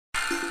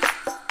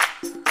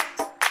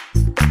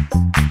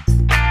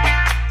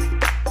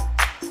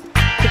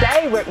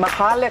we're at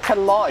Maharlika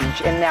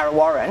Lodge in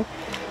Narrawarren,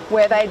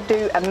 where they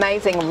do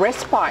amazing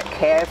respite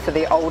care for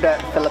the older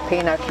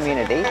Filipino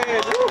community.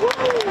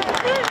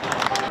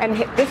 And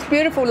this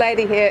beautiful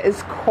lady here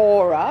is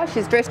Cora.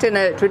 She's dressed in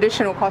a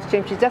traditional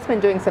costume. She's just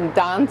been doing some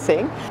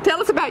dancing. Tell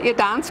us about your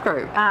dance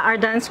group. Our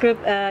dance group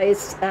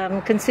is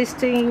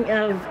consisting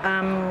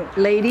of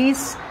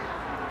ladies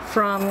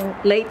from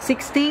late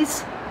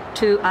 60s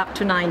to up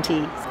to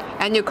 90s.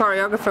 And your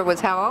choreographer was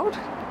how old?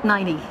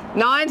 90.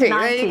 90,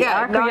 there you go.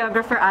 Our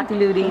choreographer, Ate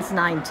Ludi, is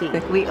 90.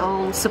 We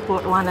all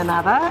support one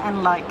another and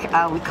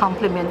we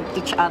complement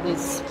each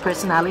other's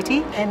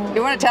personality. And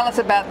you want to tell us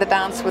about the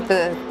dance with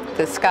the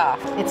scarf?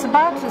 It's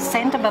about the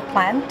scent of a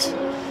plant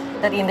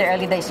that in the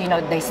early days, you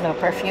know, there's no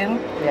perfume.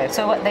 Yes.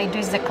 So what they do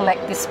is they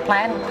collect this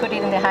plant, put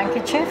it in the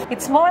handkerchief.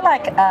 It's more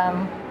like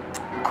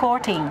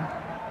courting.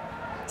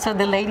 So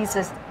the ladies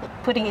are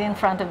putting it in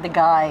front of the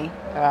guy.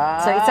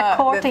 So it's a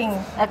courting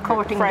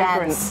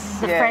dance.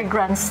 The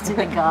fragrance to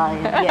the guy.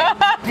 Yeah.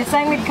 The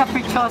same with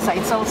Capricciosa.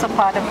 It's also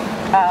part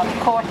of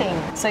courting.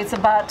 So it's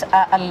about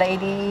a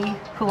lady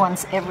who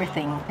wants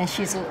everything, and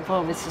she's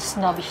always a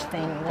snobbish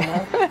thing, you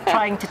know,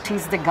 trying to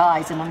tease the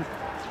guys, and I'm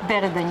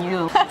better than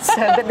you. So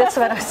that's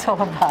what it's all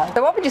about.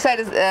 So what would you say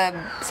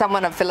to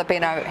someone of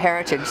Filipino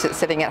heritage that's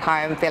sitting at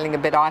home feeling a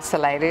bit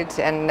isolated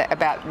and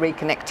about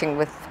reconnecting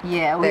with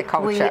their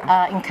culture?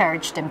 We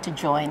encourage them to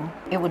join.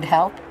 It would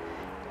help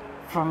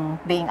from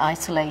being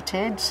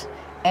isolated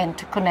and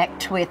to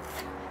connect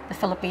with the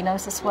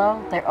Filipinos as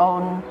well, their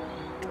own,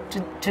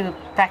 to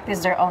practice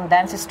their own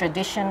dances,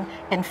 tradition,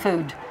 and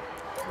food.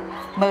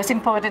 Most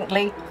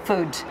importantly,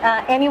 food.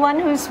 Anyone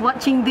who's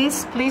watching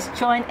this, please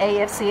join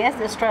AFCS,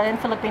 the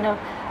Australian-Filipino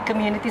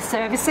Community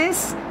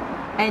Services,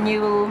 and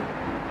you will,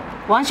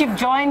 once you've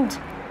joined,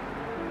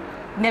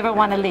 never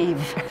want to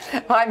leave.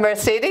 Hi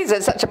Mercedes,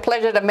 it's such a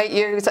pleasure to meet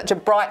you, such a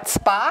bright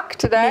spark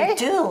today. Me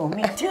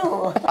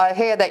too. I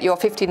hear that you're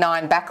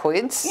 59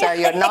 backwards, so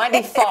you're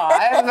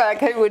 95,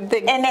 who would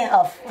think? And a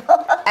half.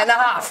 And a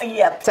half?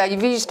 Yep. So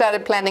have you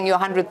started planning your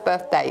 100th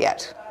birthday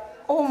yet?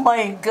 Oh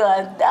my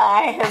God,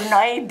 I have no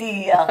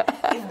idea.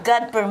 If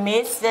God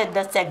permits,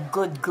 that's a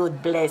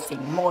good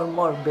blessing,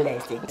 more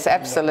blessings.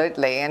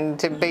 Absolutely, and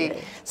to be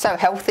so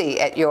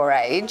healthy at your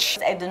age.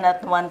 I do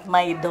not want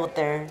my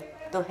daughter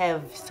to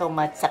have so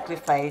much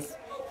sacrifice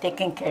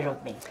taking care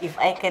of me. If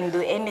I can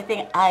do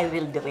anything, I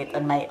will do it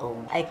on my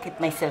own. I keep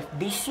myself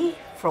busy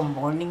from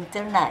morning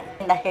till night.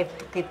 And I have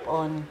to keep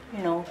on,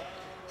 you know,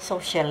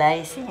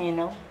 socializing, you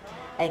know.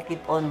 I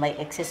keep on my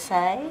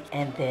exercise,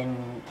 and then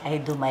I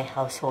do my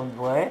household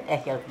work. I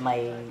help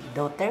my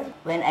daughter.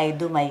 When I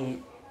do my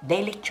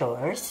daily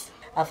chores,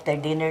 after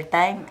dinner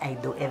time, I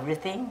do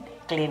everything,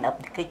 clean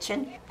up the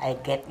kitchen. I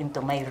get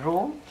into my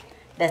room.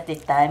 That's the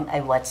time I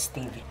watch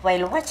TV.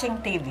 While watching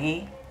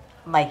TV,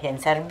 my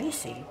hands are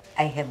busy.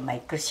 I have my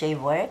crochet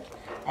work.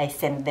 I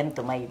send them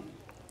to my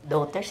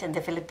daughters in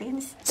the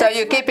Philippines. So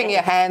you're keeping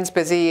your hands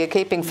busy, you're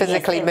keeping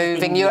physically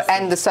moving,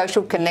 and the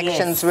social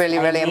connections really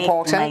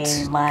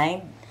important. My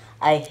mind,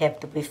 I have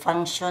to be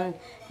function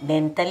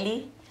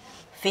mentally,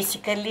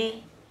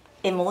 physically,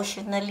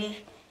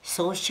 emotionally,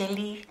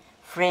 socially,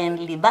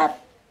 friendly, but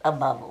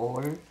above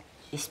all,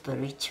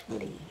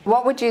 spiritually.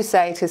 What would you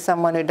say to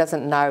someone who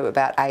doesn't know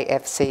about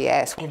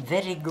AFCS? A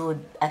very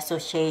good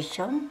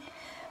association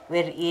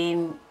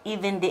wherein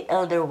even the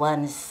elder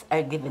ones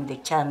are given the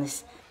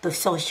chance to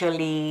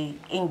socially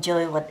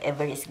enjoy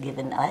whatever is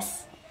given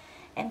us.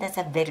 And that's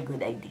a very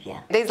good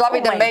idea. It's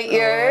lovely to meet you.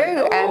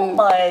 And oh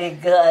my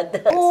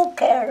God. Oh,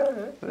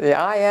 Carol.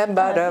 Yeah, I am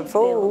but a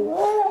fool.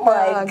 Oh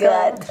my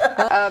God.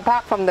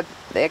 Apart from the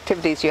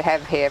activities you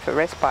have here for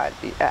respite,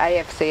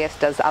 AFCS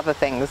does other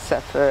things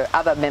for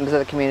other members of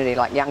the community,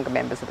 like younger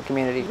members of the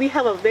community. We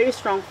have a very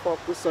strong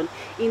focus on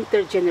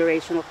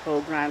intergenerational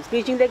programs,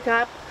 bridging the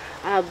gap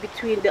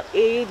between the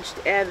aged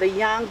and the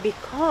young,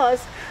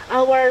 because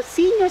our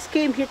seniors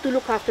came here to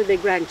look after their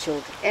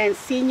grandchildren, and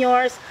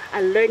seniors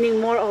are learning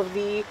more of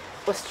the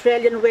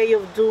Australian way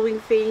of doing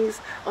things,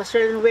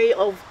 Australian way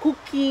of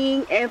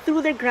cooking, and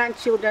through their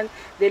grandchildren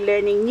they're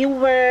learning new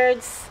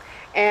words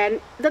and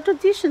the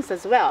traditions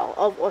as well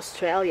of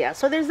Australia.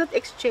 So there's that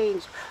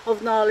exchange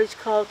of knowledge,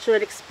 culture,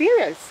 and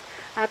experience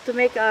to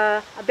make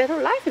a better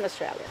life in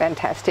Australia.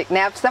 Fantastic.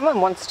 Now, if someone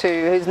wants to,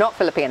 who's not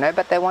Filipino,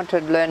 but they want to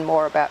learn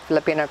more about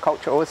Filipino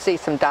culture or see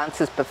some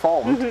dances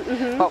performed,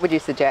 what would you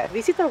suggest?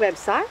 Visit our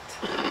website.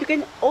 You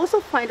can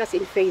also find us in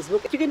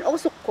Facebook. You can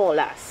also call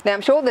us. Now,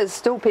 I'm sure there's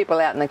still people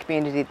out in the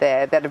community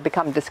there that have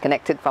become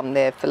disconnected from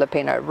their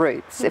Filipino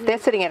roots. If they're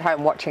sitting at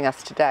home watching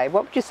us today,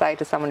 what would you say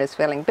to someone who's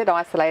feeling a bit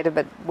isolated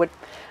but would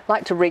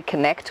like to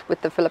reconnect with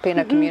the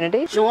Filipino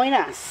community? Join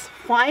us.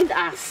 Find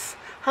us.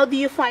 How do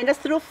you find us?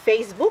 Through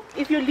Facebook.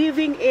 If you're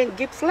living in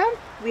Gippsland,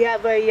 we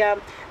have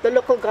the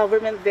local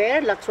government there,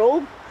 La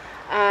Trobe.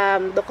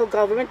 Local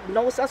government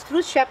knows us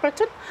through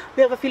Shepparton.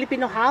 We have a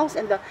Filipino house,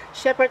 and the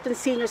Shepparton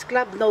Seniors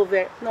Club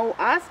know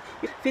us.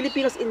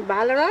 Filipinos in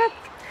Ballarat,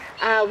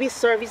 We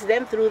service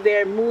them through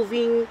their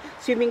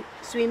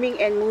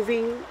swimming and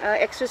moving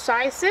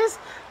exercises.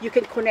 You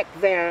can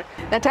connect there.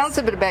 Now tell us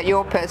a bit about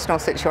your personal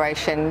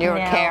situation. You're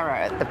a carer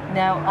at the...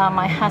 Now,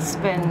 my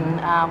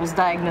husband was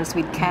diagnosed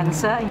with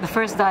cancer. The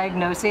first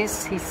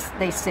diagnosis,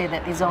 they say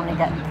that he's only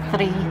got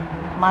 3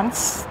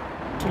 months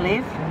to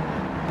live,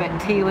 but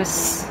he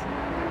was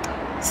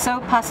so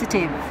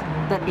positive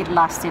that it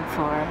lasted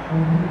for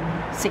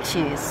 6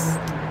 years.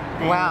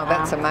 Then, wow,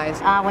 that's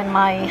amazing. When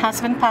my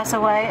husband passed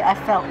away, I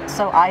felt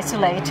so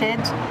isolated,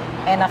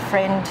 and a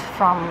friend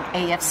from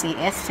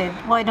AFCS said,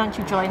 why don't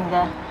you join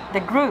the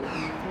group?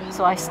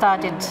 So I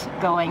started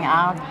going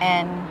out,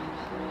 and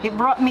it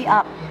brought me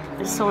up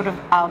sort of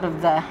out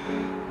of the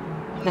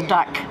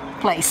dark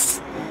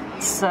place.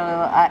 So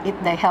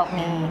they helped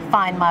me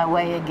find my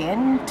way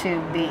again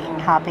to being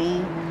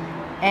happy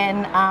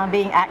and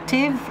being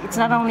active. It's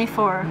not only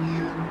for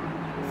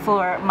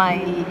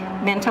my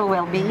mental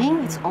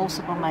well-being, it's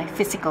also for my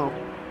physical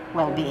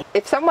well-being.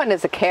 If someone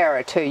is a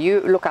carer too,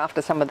 you look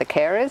after some of the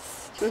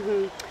carers?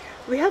 Mm-hmm.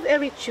 We have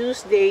every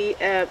Tuesday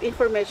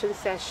information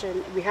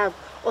session. We have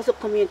also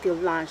community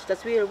lunch.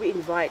 That's where we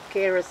invite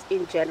carers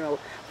in general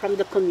from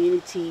the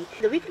community.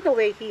 The weekend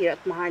away here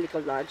at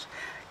Maharlika Lodge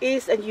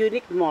is a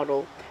unique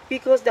model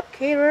because the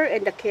carer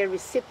and the care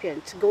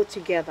recipient go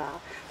together.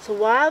 So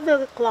while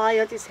the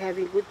client is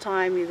having a good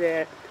time with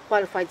their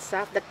qualified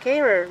staff, the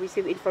carer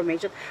receives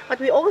information, but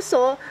we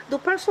also do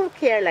personal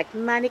care like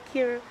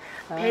manicure,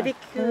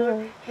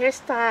 pedicure,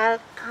 hairstyle,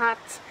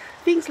 cuts,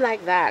 things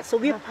like that. So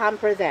we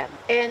pamper them.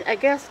 And I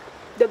guess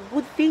the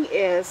good thing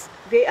is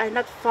they are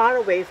not far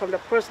away from the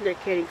person they're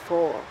caring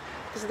for,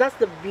 because that's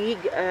the big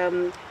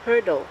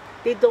hurdle.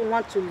 They don't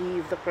want to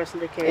leave the person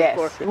they're caring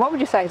for. What would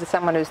you say to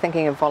someone who's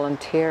thinking of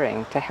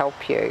volunteering to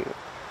help you?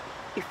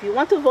 If you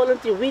want to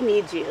volunteer, we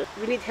need you.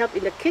 We need help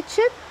in the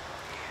kitchen.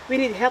 We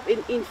need help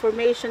in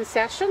information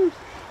sessions.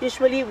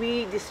 Usually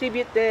we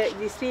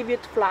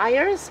distribute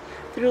flyers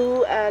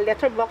through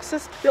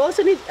letterboxes. We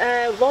also need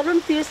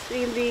volunteers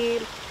in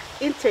the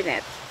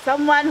internet.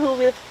 Someone who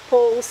will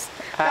post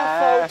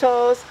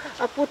photos,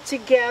 put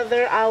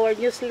together our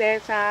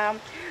newsletter.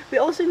 We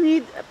also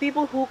need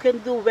people who can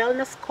do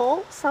wellness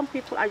calls. Some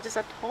people are just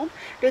at home.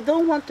 They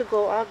don't want to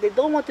go out. They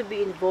don't want to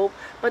be involved,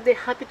 but they're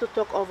happy to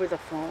talk over the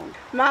phone.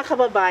 Mga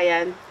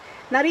kababayan,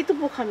 narito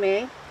po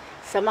kami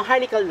sa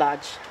Maharlika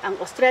Lodge, ang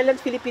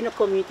Australian-Filipino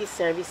Community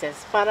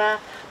Services,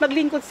 para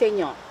maglingkod sa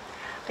inyo.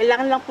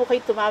 Kailangan lang po kayo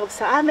tumawag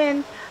sa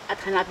amin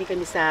at hanapin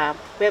kami sa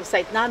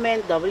website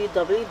namin,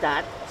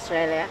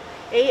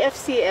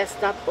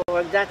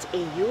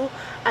 www.australiaafcs.org.au,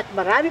 at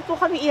marami po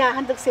kami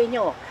ihahandog sa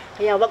inyo.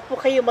 Kaya wag po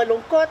kayo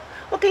malungkot,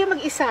 wag kayo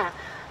mag-isa.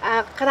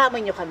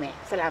 Karamay nyo kami.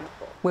 Salamat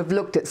po. We've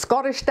looked at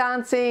Scottish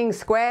dancing,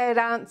 square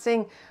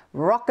dancing,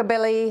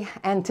 rockabilly,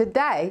 and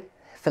today,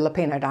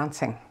 Filipino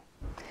dancing.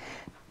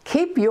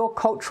 Keep your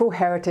cultural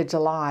heritage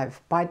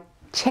alive by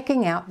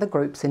checking out the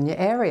groups in your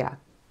area.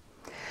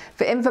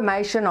 For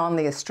information on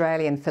the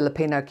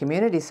Australian-Filipino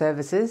Community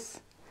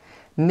Services,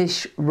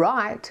 Miss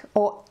Wright,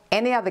 or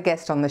any other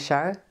guest on the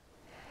show,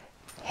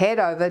 head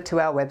over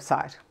to our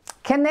website.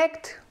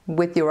 Connect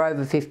with your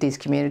over 50s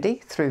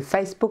community through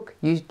Facebook,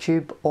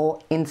 YouTube, or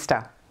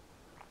Insta.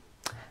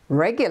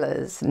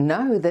 Regulars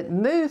know that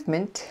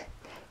movement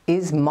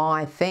is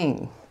my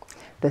thing,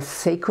 the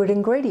secret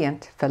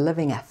ingredient for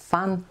living a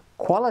fun,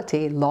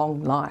 quality,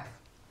 long life.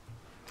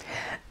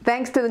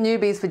 Thanks to the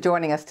newbies for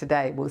joining us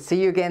today. We'll see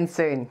you again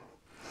soon.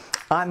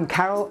 I'm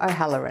Carol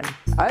O'Halloran.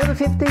 Over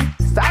 50,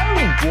 so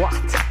what?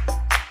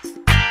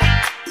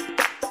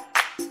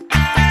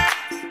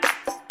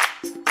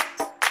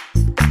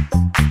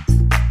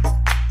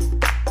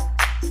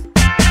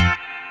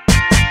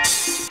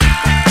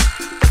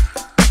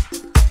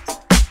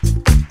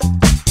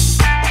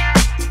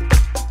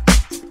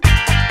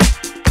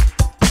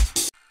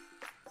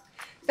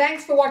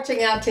 Thanks for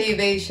watching our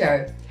TV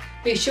show.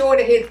 Be sure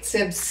to hit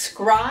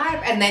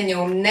subscribe and then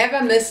you'll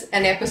never miss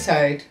an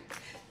episode.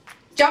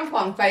 Jump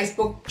on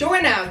Facebook,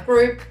 join our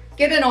group,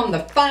 get in on the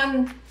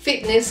fun,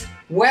 fitness,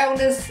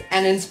 wellness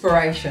and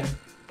inspiration.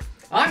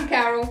 I'm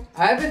Carol,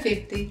 over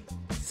 50,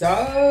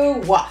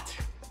 so what?